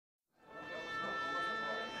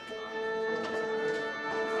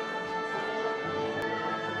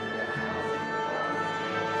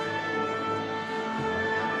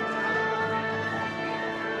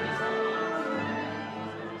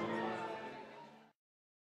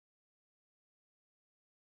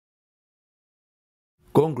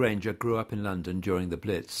Gawn Grainger grew up in London during the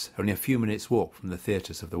Blitz, only a few minutes' walk from the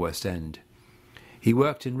theatres of the West End. He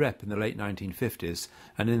worked in rep in the late 1950s,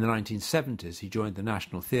 and in the 1970s he joined the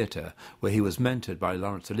National Theatre, where he was mentored by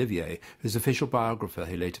Laurence Olivier, whose official biographer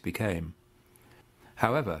he later became.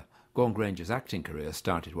 However, Gawn Grainger's acting career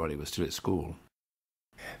started while he was still at school.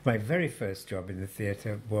 My very first job in the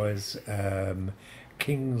theatre was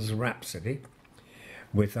King's Rhapsody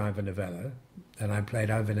with Ivor Novello, and I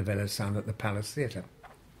played Ivor Novello's son at the Palace Theatre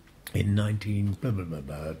in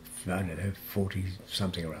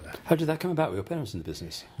 40-something or other. How did that come about with your parents in the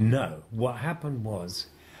business? No, what happened was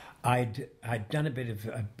I'd done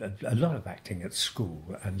a lot of acting at school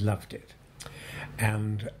and loved it.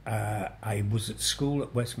 And I was at school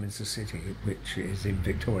at Westminster City, which is in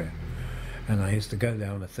Victoria, and I used to go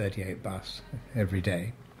there on a 38 bus every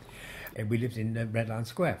day. And we lived in Red Lion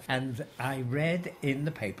Square. And I read in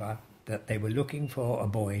the paper that they were looking for a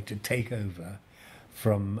boy to take over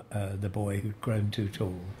from the boy who'd grown too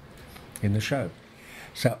tall in the show.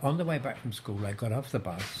 So on the way back from school, I got off the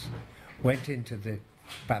bus, went into the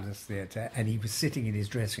Palace Theatre, and he was sitting in his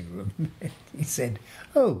dressing room. He said,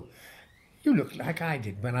 "Oh, you look like I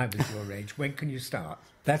did when I was your age. When can you start?"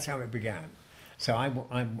 That's how it began. So I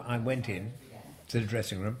went in to the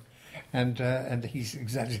dressing room, and he's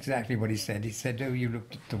exactly what he said. He said, "Oh, you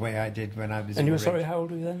looked the way I did when I was your age." And you were sorry, how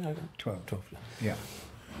old were you then? 12. Yeah.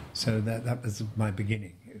 So that was my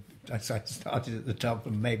beginning. I started at the top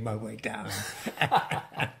and made my way down.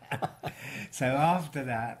 So after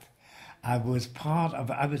that, I was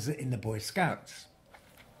in the Boy Scouts,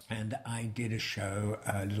 and I did a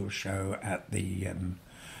little show at the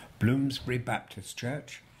Bloomsbury Baptist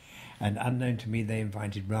Church, and unknown to me, they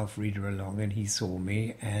invited Ralph Reeder along, and he saw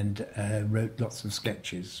me and wrote lots of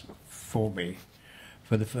sketches for me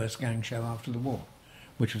for the first gang show after the war,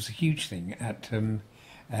 which was a huge thing at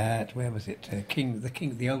where was it?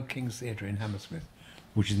 The old King's Theatre in Hammersmith,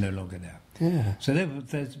 which is no longer there. Yeah. So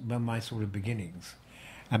those were my sort of beginnings,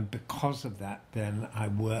 and because of that, then I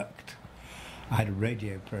had a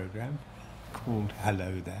radio programme called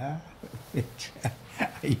Hello There, which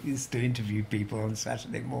I used to interview people on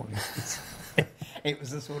Saturday mornings. It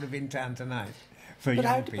was a sort of In Town Tonight for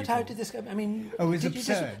young people. But how did this go? I mean, it was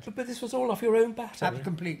absurd. But this was all off your own bat.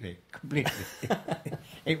 Completely.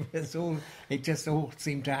 It just all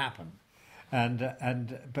seemed to happen,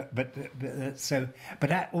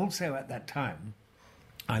 also at that time,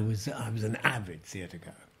 I was an avid theatre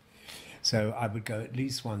goer, so I would go at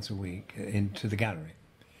least once a week into the gallery.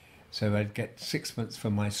 So I'd get sixpence for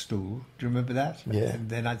my stool. Do you remember that? Yeah. And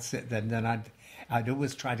then I'd sit there, and then I'd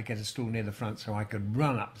always try to get a stool near the front so I could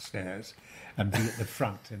run up the stairs and be at the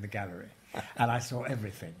front in the gallery. And I saw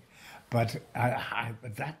everything. But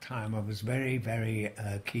at that time, I was very, very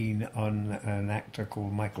keen on an actor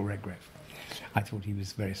called Michael Redgrave. I thought he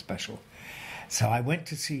was very special. So I went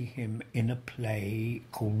to see him in a play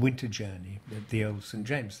called Winter Journey at the old St.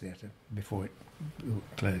 James Theatre before it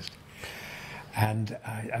closed. And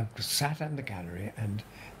I sat in the gallery, and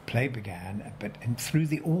play began, and through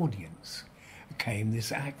the audience came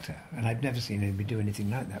this actor, and I'd never seen anybody do anything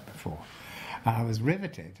like that before. I was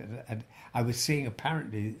riveted, and I was seeing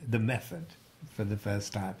apparently the method for the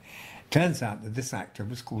first time. Turns out that this actor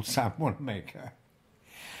was called Sam Wanamaker.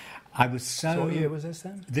 So what year was this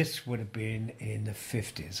then? This would have been in the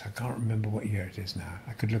 50s. I can't remember what year it is now.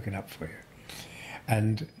 I could look it up for you.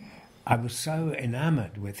 And I was so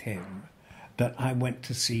enamoured with him that I went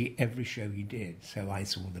to see every show he did. So I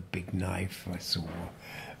saw The Big Knife, I saw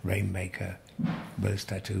Rainmaker, Rose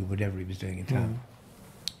Tattoo, whatever he was doing in town.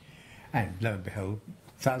 And lo and behold,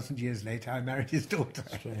 1,000 years later, I married his daughter.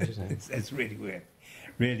 Strange, isn't it? It's really weird,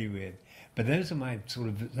 really weird. But those are my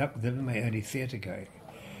they were my early theatre going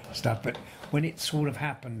stuff. But when it sort of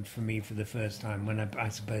happened for me for the first time, when I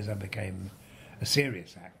suppose I became a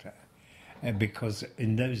serious actor, because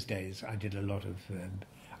in those days I did a lot of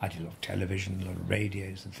television, a lot of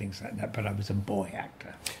radios and things like that, but I was a boy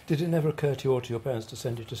actor. Did it never occur to you or to your parents to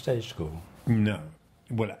send you to stage school? No.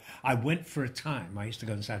 Well, I went for a time. I used to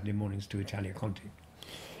go on Saturday mornings to Italia Conti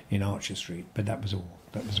in Archer Street, but that was all.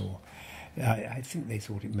 I think they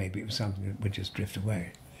thought maybe it was something that would just drift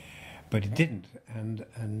away, but it didn't.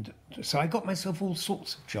 And so I got myself all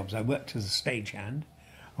sorts of jobs. I worked as a stagehand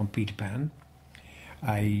on Peter Pan.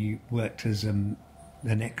 I worked as an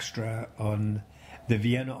extra on the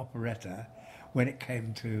Vienna Operetta when it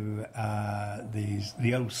came to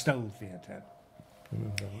the old Stoll Theatre.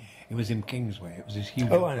 It was in Kingsway. It was this huge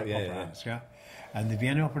opera house, yeah. And the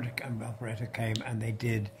Vienna Operetta came, and they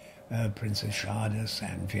did Princess Shardus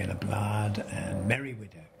and Vienna Blood and Merry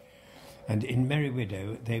Widow. And in Merry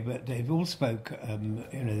Widow, they all spoke,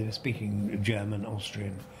 they were speaking German,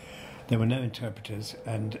 Austrian. There were no interpreters,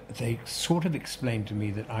 and they sort of explained to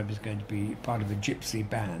me that I was going to be part of a gypsy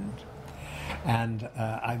band, and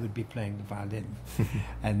I would be playing the violin.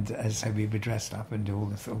 And so we were dressed up, and all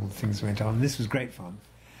the things went on. This was great fun.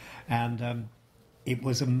 And it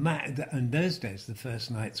was in those days, the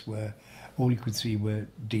first nights were, all you could see were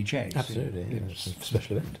DJs. Absolutely, it was a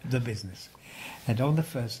special event. The business. And on the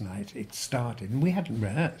first night, it started, and we hadn't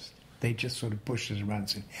rehearsed. They just sort of pushed us around and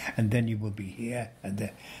said, and then you will be here and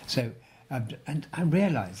there. So, and I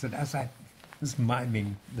realised that as I was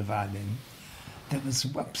miming the violin, there was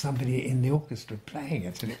somebody in the orchestra playing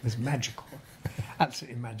it, and it was magical,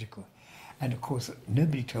 absolutely magical. And of course,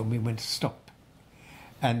 nobody told me when to stop.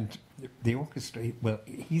 And the orchestra, well,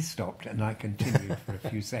 he stopped, and I continued for a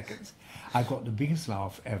few seconds. I got the biggest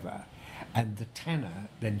laugh ever, and the tenor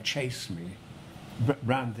then chased me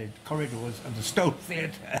round the corridors of the Stowe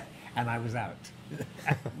Theatre, and I was out,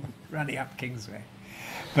 running up Kingsway.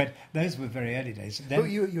 But those were very early days. Then, Well,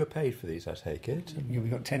 you were paid for these, I take it. we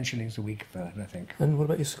got 10 shillings a week for that, I think. And what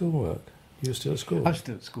about your schoolwork? You were still at school? I was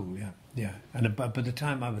still at school, yeah. And by the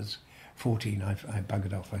time I was 14, I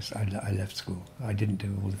buggered off. I left school. I didn't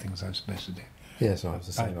do all the things I was supposed to do. Yes, I was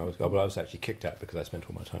the same. I was actually kicked out because I spent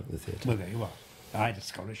all my time at the theatre. Well, there you are. I had a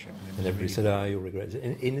scholarship. And everybody said, you'll regret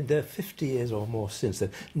it. In the 50 years or more since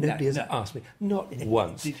then, nobody has asked me, not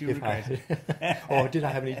once, Did you regret it? Or did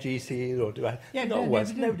I have any GCs, or do I... Yeah, not no, once,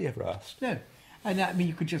 never did. nobody ever asked. No. And I mean,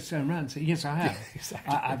 you could just turn around and say, yes, I have.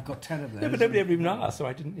 Exactly. I've got 10 of those. No, but nobody ever even asked, so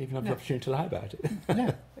I didn't even have the opportunity to lie about it.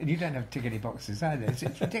 No, and you don't have tickety boxes either. It's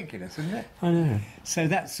ridiculous, isn't it? I know. So I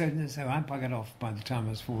buggered off by the time I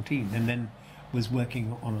was 14, and then was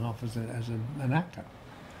working on and off as an actor.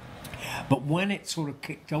 But when it sort of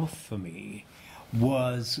kicked off for me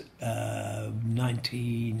was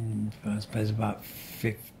 19, I suppose about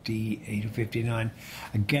 58 or 59.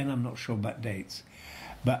 Again, I'm not sure about dates.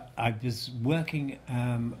 But I was working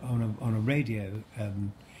on a radio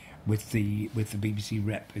with the BBC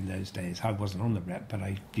rep in those days. I wasn't on the rep, but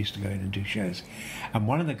I used to go in and do shows. And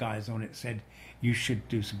one of the guys on it said, you should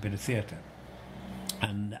do some bit of theatre.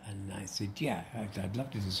 And I said, yeah, I'd love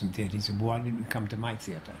to do some theatre. He said, well, why didn't you come to my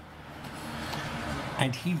theatre?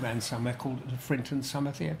 And he ran somewhere called the Frinton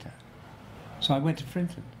Summer Theatre. So I went to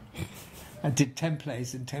Frinton. I did 10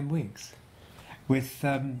 plays in 10 weeks with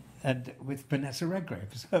Vanessa Redgrave.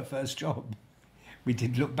 It was her first job. We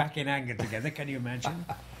did Look Back in Anger together, can you imagine?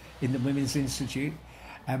 In the Women's Institute.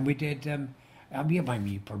 And we did,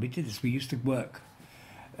 you probably did this. We used to work,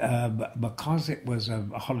 because it was a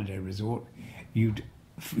holiday resort,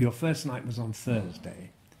 your first night was on Thursday.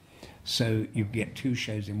 So you get 2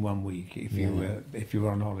 shows in 1 week if you were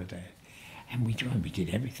on holiday, and we did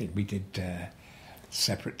everything. We did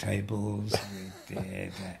separate tables. We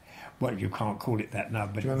did well, you can't call it that now.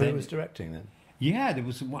 But Do you remember who was directing then? Yeah, there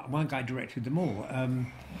was one guy directed them all.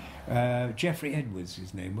 Jeffrey Edwards,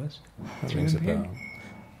 his name was. That rings a bell.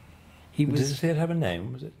 He was. Did the theatre have a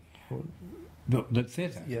name? Was it? Or, the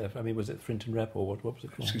theatre. Yeah, I mean, was it Frinton Rep or what was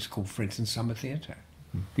it called? It's called Frinton Summer Theatre.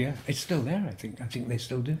 Yeah, it's still there. I think they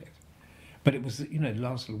still do it. But it was,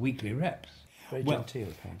 last weekly reps. Very genteel,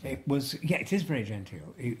 apparently. It was, it is very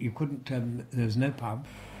genteel. You couldn't, there was no pub.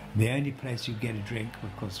 The only place you'd get a drink,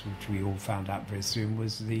 of course, which we all found out very soon,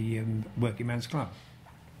 was the Working Man's Club.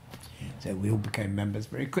 So we all became members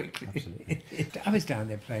very quickly. Absolutely. I was down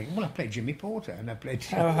there playing, I played Jimmy Porter, and I played...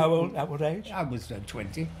 How old, at what age? I was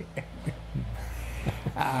 20.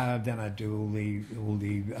 Then I'd do all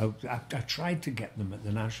the... I tried to get them at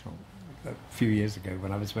the National a few years ago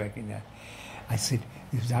when I was working there. I said,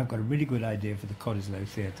 I've got a really good idea for the Cottesloe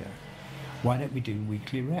Theatre. Why don't we do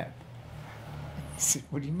weekly rep? He said,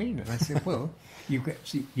 what do you mean? And I said, well, you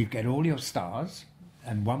get all your stars,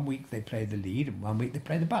 and 1 week they play the lead, and 1 week they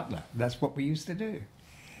play the butler. That's what we used to do.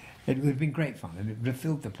 It would have been great fun, and it would have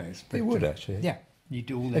filled the place. But, it would, actually. Yeah. You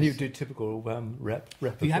do all this. And you do typical rep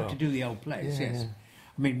as You have well. to do the old plays, yes. Yeah.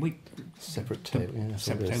 I mean, Separate table. Yeah,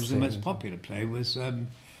 Separate Tables, the most popular play was Ten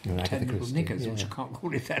Little Christie, Knickers, yeah. which I can't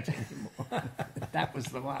call it that anymore. That was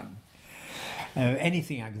the one.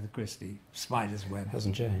 Anything Agatha Christie, Spider's Web.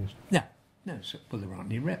 Hasn't changed. No. So, well, there aren't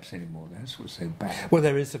any reps anymore. That's what's so bad. Well,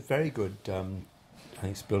 there is a very good, I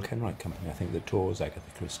think it's Bill Kenwright Company, I think, that tours Agatha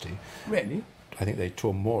Christie. Really? I think they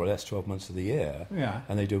tour more or less 12 months of the year. Yeah.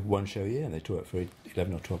 And they do 1 show a year, and they tour it for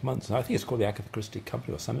 11 or 12 months. And I think it's called the Agatha Christie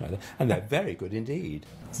Company or something like that. And they're very good indeed.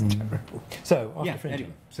 It's terrible. So, after Yeah, Frinton.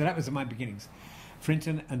 anyway. So that was my beginnings.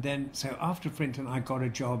 Frinton, and then, so after Frinton, I got a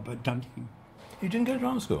job at Dundee. You didn't go to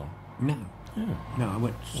drama school? No. No, I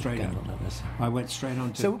went straight Gawn, on. not necessarily. I went straight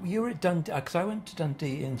on to... So you were at Dundee, because I went to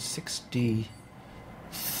Dundee in 60.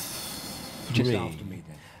 just after me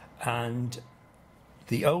then. And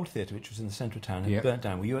the old theatre, which was in the centre of town, had burnt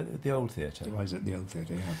down. Were you at the old theatre? I was at the old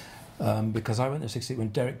theatre, yeah. Because I went there 60 when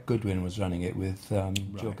Derek Goodwin was running it with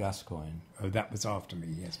Jill Gascoigne. Oh, that was after me,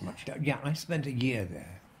 yes, much. Yeah, I spent a year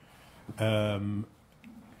there.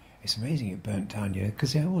 It's amazing it burnt down,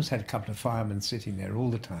 because they always had a couple of firemen sitting there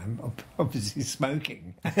all the time, obviously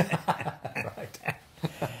smoking. Right.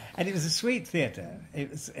 And it was a sweet theatre.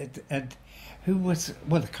 And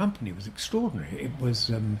the company was extraordinary. It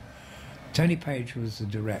was Tony Page was the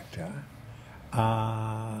director.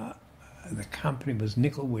 The company was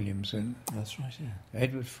Nicol Williamson. That's right, yeah.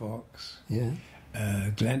 Edward Fox. Yeah.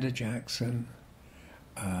 Glenda Jackson.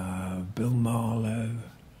 Bill Marlowe.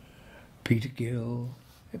 Peter Gill.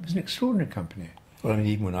 It was an extraordinary company. Well, I mean,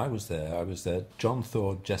 even when I was there. John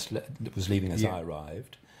Thord was leaving as I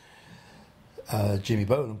arrived. Jimmy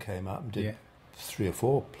Bolam came up and did 3 or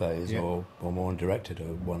 4 plays or more, and directed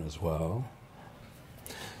one as well.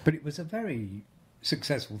 But it was a very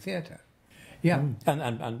successful theatre. Yeah.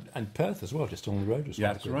 And Perth as well, just on the road was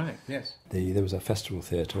that's right, yes. There was a festival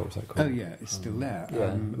theatre, what was that called? Oh, yeah, it's still there.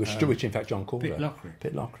 Yeah, which in fact John Calder.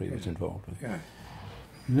 Pitt Lockery was involved with. Yeah.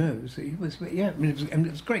 No, it was and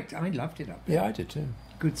it was great. I loved it up there. Yeah, I did too.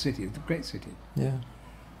 Good city, a great city. Yeah.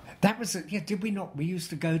 That was, did we not? We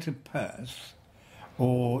used to go to Perth,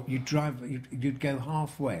 or you'd go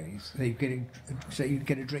halfway, so you'd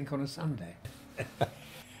get a drink on a Sunday.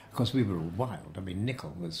 Of course, we were all wild. I mean,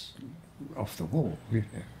 Nicol was off the wall,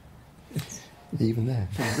 Even there.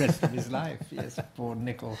 for the rest of his life. Yes, poor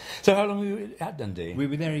Nicol. So how long were you at Dundee? We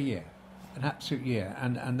were there a year, an absolute year,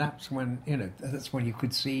 and that's when you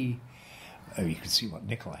could see. Oh, you could see what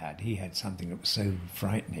Nicol had. He had something that was so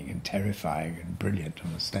frightening and terrifying and brilliant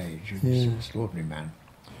on the stage. He was an extraordinary man.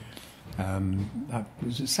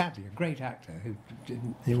 Was sadly a great actor who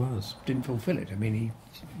didn't fulfil it. I mean,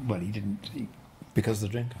 he didn't. Because of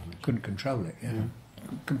the drink. Couldn't control it. Yeah,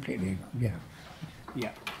 completely. Yeah.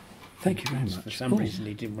 Thank you very much. For some reason,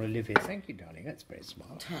 he didn't want to live here. Thank you, darling. That's very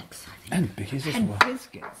smart. Tax, I think. And biggies as And well.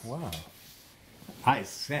 biscuits. Wow. I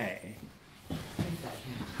say.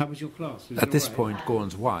 How was your class? Was At it this all right? point,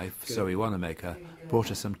 Gawn's wife, Zoe Wanamaker,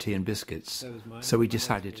 brought us some tea and biscuits, So was mine. so we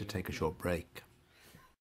decided to take a short break.